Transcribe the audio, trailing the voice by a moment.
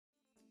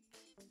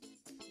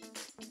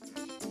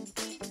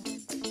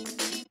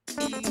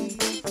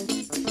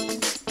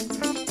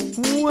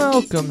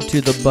Welcome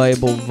to the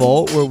Bible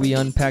Vault, where we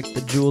unpack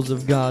the jewels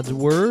of God's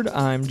Word.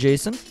 I'm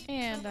Jason.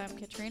 And I'm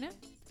Katrina.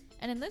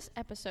 And in this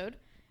episode,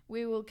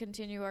 we will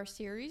continue our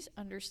series,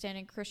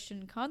 Understanding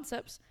Christian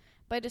Concepts,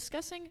 by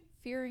discussing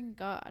fearing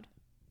God.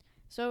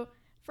 So,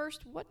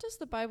 first, what does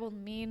the Bible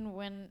mean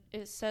when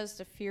it says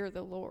to fear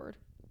the Lord?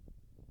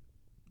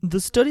 The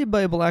Study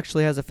Bible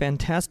actually has a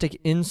fantastic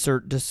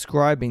insert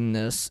describing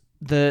this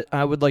that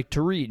I would like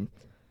to read.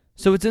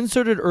 So it's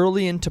inserted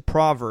early into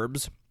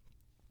Proverbs,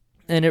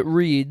 and it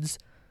reads,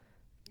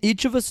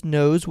 "Each of us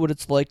knows what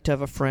it's like to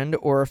have a friend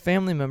or a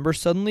family member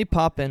suddenly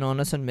pop in on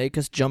us and make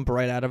us jump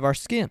right out of our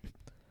skin.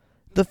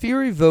 The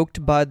fear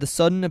evoked by the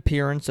sudden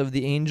appearance of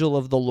the angel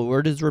of the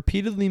Lord is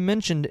repeatedly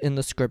mentioned in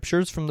the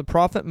scriptures from the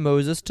prophet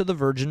Moses to the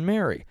Virgin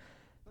Mary.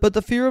 But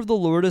the fear of the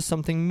Lord is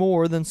something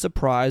more than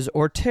surprise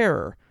or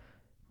terror.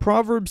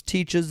 Proverbs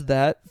teaches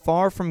that,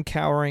 far from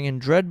cowering in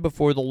dread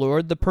before the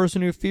Lord, the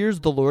person who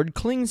fears the Lord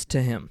clings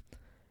to him.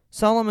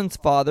 Solomon's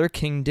father,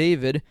 King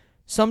David,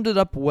 summed it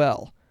up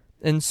well.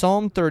 In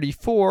Psalm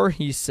 34,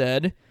 he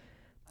said,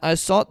 'I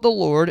sought the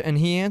Lord, and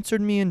he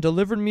answered me and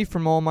delivered me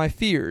from all my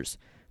fears.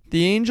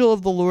 The angel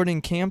of the Lord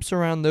encamps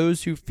around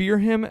those who fear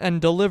him and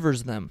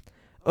delivers them.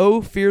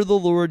 O fear the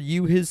Lord,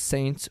 you his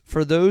saints,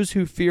 for those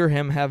who fear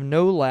him have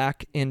no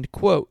lack.'" End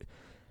quote.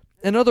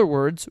 In other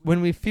words,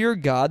 when we fear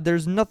God,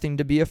 there's nothing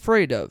to be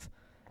afraid of.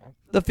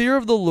 The fear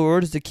of the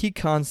Lord is a key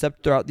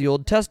concept throughout the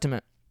Old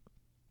Testament.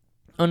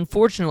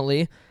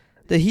 Unfortunately,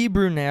 the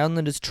Hebrew noun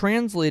that is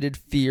translated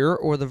fear,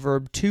 or the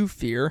verb to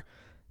fear,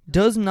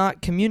 does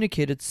not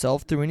communicate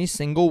itself through any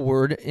single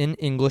word in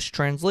English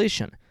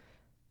translation.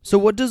 So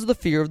what does the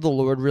fear of the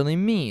Lord really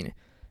mean?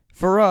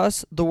 For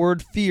us, the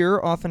word fear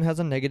often has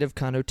a negative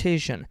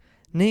connotation,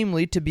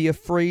 namely to be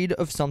afraid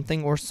of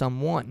something or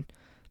someone.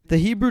 The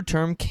Hebrew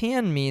term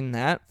can mean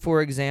that,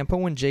 for example,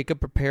 when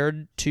Jacob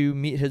prepared to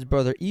meet his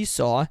brother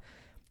Esau,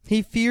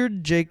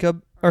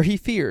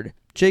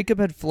 Jacob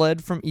had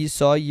fled from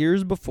Esau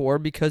years before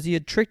because he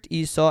had tricked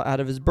Esau out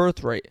of his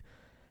birthright.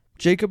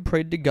 Jacob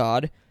prayed to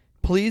God,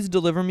 "Please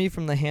deliver me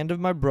from the hand of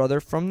my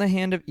brother, from the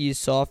hand of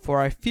Esau, for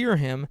I fear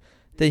him,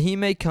 that he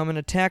may come and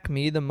attack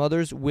me, the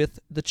mothers with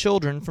the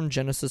children," from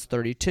Genesis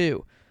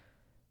 32.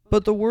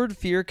 But the word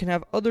fear can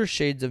have other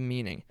shades of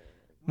meaning.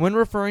 When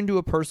referring to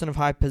a person of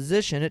high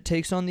position, it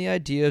takes on the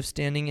idea of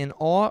standing in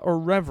awe or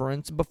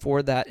reverence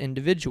before that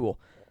individual.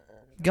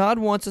 God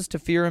wants us to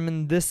fear him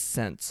in this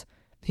sense.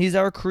 He's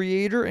our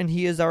creator and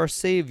he is our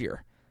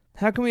savior.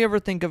 How can we ever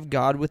think of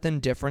God with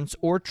indifference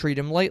or treat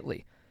him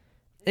lightly?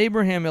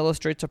 Abraham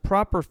illustrates a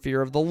proper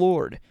fear of the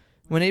Lord.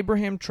 When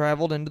Abraham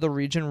traveled into the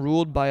region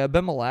ruled by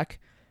Abimelech,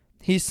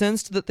 he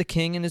sensed that the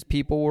king and his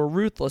people were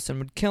ruthless and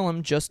would kill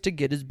him just to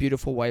get his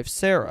beautiful wife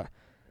Sarah.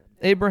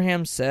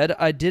 Abraham said,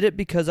 "I did it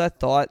because I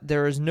thought,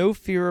 there is no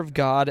fear of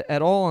God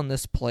at all in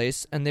this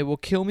place, and they will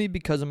kill me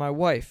because of my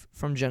wife,"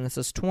 from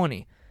Genesis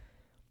 20.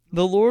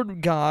 The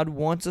Lord God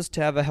wants us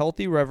to have a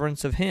healthy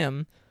reverence of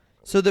him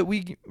so that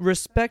we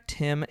respect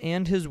him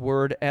and his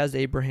word as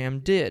Abraham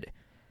did.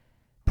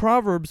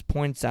 Proverbs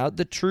points out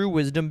that true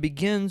wisdom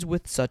begins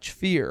with such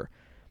fear.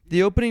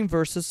 The opening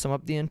verses sum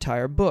up the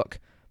entire book.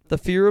 The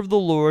fear of the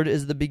Lord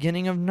is the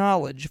beginning of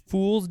knowledge.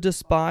 Fools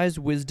despise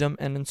wisdom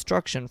and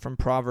instruction, from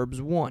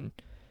Proverbs 1.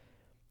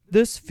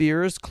 This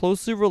fear is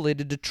closely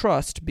related to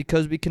trust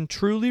because we can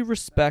truly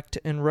respect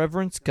and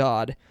reverence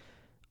God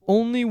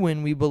only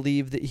when we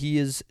believe that he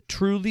is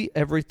truly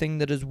everything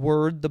that his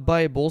word, the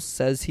Bible,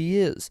 says he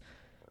is.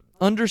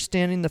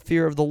 Understanding the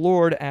fear of the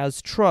Lord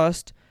as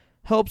trust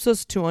helps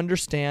us to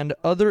understand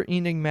other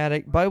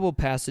enigmatic Bible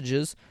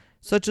passages,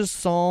 such as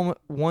Psalm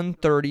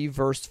 130,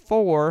 verse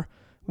 4,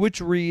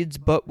 which reads,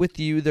 "But with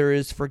you there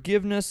is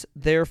forgiveness,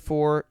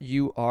 therefore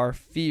you are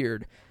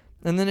feared."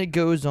 And then it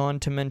goes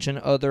on to mention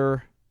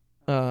other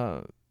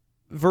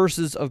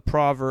verses of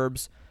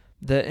Proverbs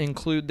that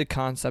include the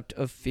concept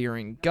of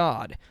fearing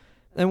God.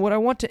 And what I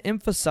want to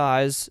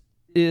emphasize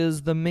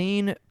is the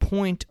main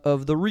point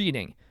of the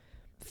reading.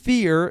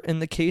 Fear, in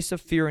the case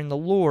of fearing the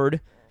Lord,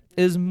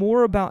 is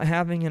more about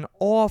having an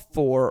awe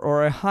for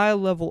or a high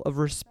level of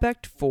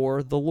respect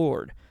for the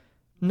Lord,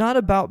 not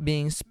about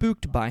being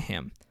spooked by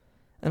him.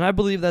 And I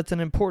believe that's an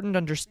important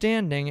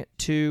understanding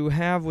to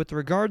have with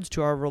regards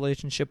to our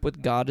relationship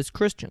with God as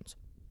Christians.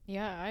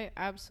 Yeah, I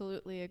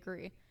absolutely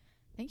agree.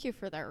 Thank you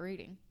for that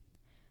reading.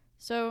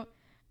 So,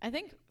 I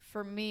think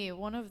for me,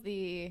 one of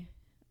the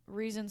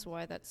reasons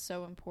why that's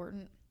so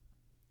important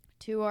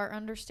to our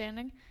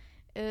understanding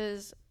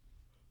is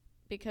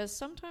because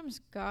sometimes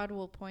God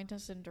will point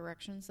us in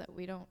directions that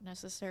we don't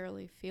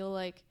necessarily feel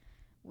like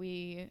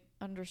we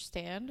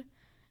understand.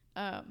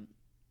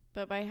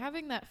 But by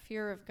having that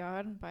fear of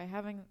God, by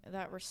having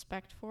that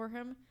respect for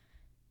him,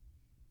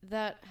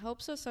 that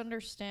helps us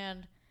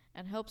understand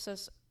and helps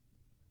us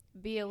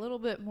be a little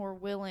bit more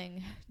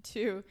willing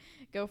to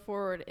go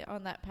forward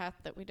on that path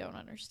that we don't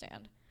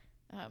understand.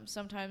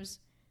 Sometimes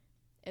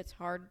it's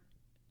hard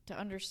to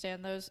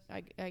understand those.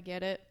 I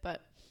get it,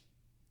 but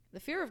the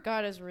fear of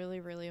God is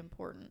really, really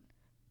important.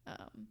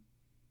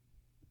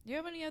 Do you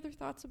have any other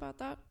thoughts about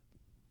that?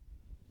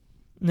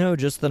 No,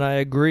 just that I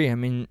agree. I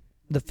mean,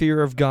 the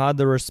fear of God,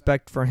 the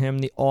respect for Him,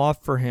 the awe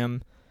for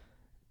Him.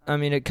 I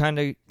mean, it kind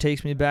of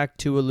takes me back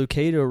to a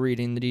Lucado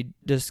reading that he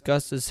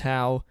discusses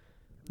how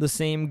the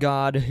same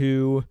God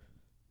who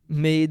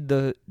made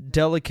the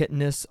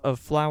delicateness of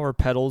flower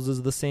petals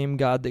is the same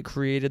God that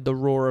created the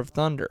roar of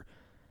thunder.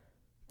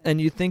 And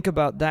you think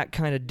about that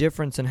kind of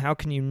difference, and how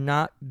can you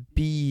not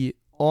be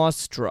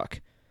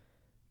awestruck?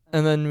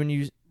 And then when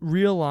you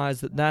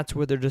realize that that's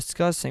what they're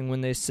discussing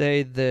when they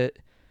say that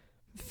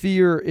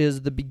fear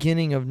is the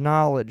beginning of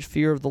knowledge,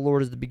 fear of the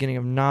Lord is the beginning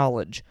of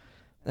knowledge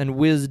and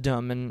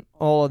wisdom and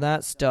all of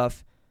that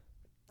stuff.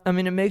 I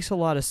mean, it makes a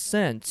lot of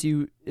sense.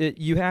 You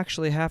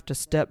actually have to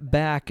step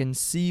back and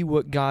see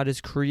what God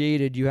has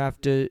created. You have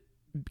to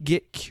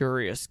get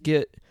curious,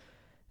 get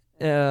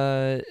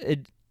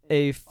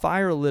a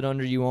fire lit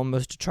under you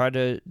almost to try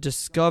to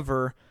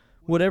discover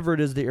whatever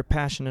it is that you're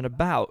passionate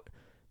about.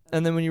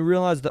 And then when you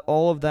realize that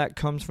all of that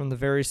comes from the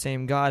very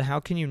same God, how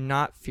can you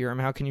not fear Him?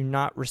 How can you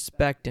not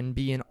respect and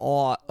be in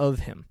awe of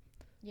Him?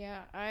 Yeah,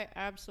 I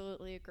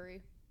absolutely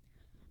agree.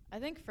 I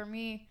think for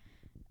me,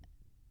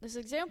 this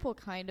example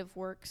kind of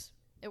works.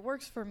 It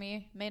works for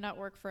me, may not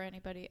work for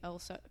anybody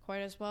else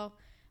quite as well.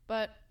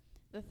 But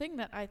the thing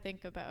that I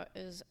think about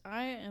is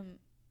I am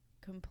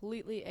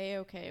completely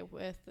A-okay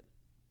with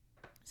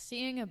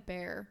seeing a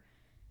bear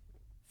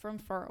from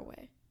far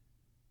away.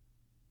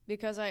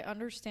 Because I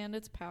understand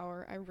its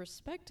power, I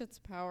respect its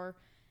power,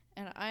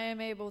 and I am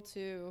able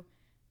to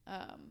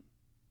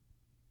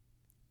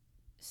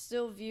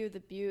still view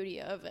the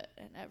beauty of it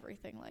and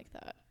everything like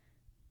that.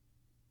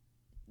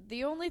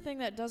 The only thing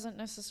that doesn't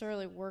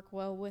necessarily work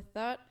well with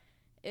that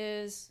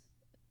is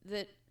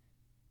that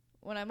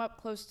when I'm up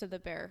close to the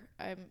bear,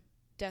 I'm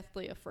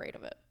deathly afraid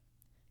of it.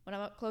 When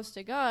I'm up close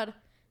to God,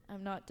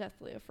 I'm not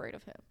deathly afraid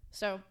of Him.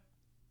 So,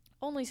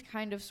 only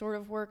kind of sort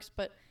of works,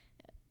 but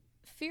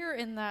fear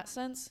in that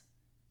sense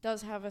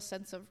does have a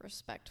sense of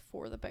respect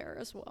for the bear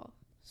as well.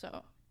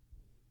 So,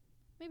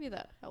 maybe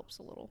that helps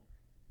a little.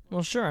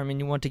 Well, sure. I mean,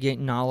 you want to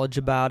gain knowledge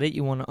about it.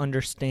 You want to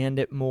understand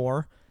it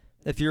more.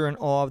 If you're in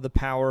awe of the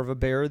power of a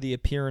bear, the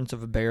appearance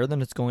of a bear,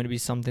 then it's going to be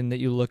something that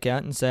you look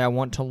at and say, I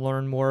want to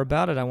learn more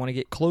about it. I want to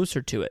get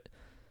closer to it.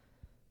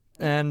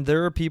 And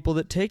there are people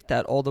that take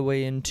that all the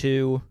way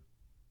into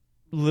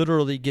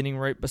literally getting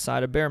right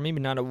beside a bear.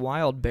 Maybe not a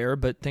wild bear,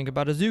 but think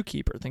about a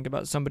zookeeper. Think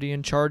about somebody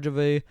in charge of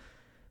a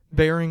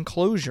bear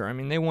enclosure. I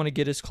mean, they want to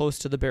get as close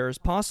to the bear as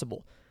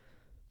possible.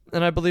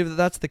 And I believe that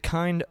that's the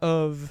kind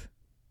of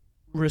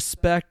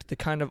respect, the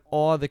kind of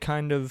awe, the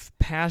kind of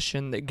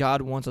passion that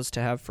God wants us to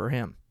have for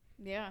Him.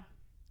 Yeah,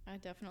 I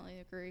definitely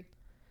agree.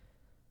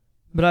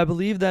 But I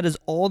believe that is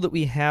all that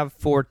we have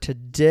for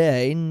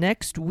today.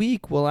 Next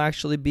week, we'll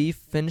actually be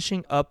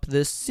finishing up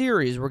this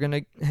series. We're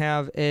going to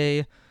have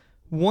a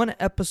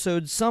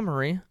one-episode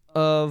summary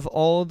of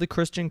all the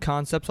Christian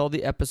concepts, all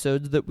the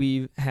episodes that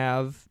we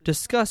have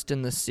discussed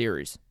in this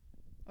series.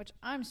 Which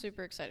I'm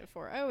super excited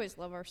for. I always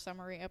love our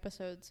summary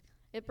episodes.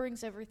 It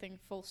brings everything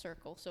full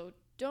circle, so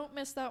don't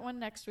miss that one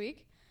next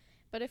week.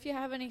 But if you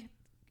have any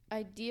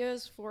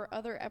ideas for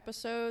other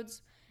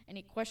episodes,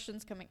 any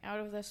questions coming out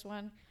of this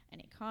one,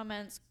 any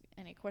comments,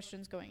 any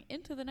questions going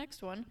into the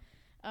next one,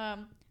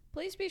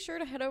 please be sure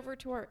to head over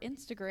to our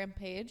Instagram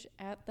page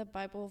at the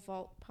Bible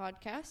Vault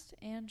Podcast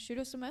and shoot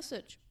us a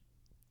message.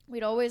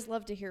 We'd always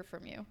love to hear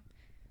from you.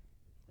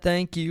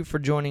 Thank you for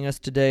joining us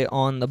today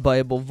on the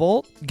Bible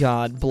Vault.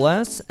 God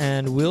bless,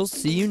 and we'll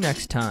see you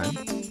next time.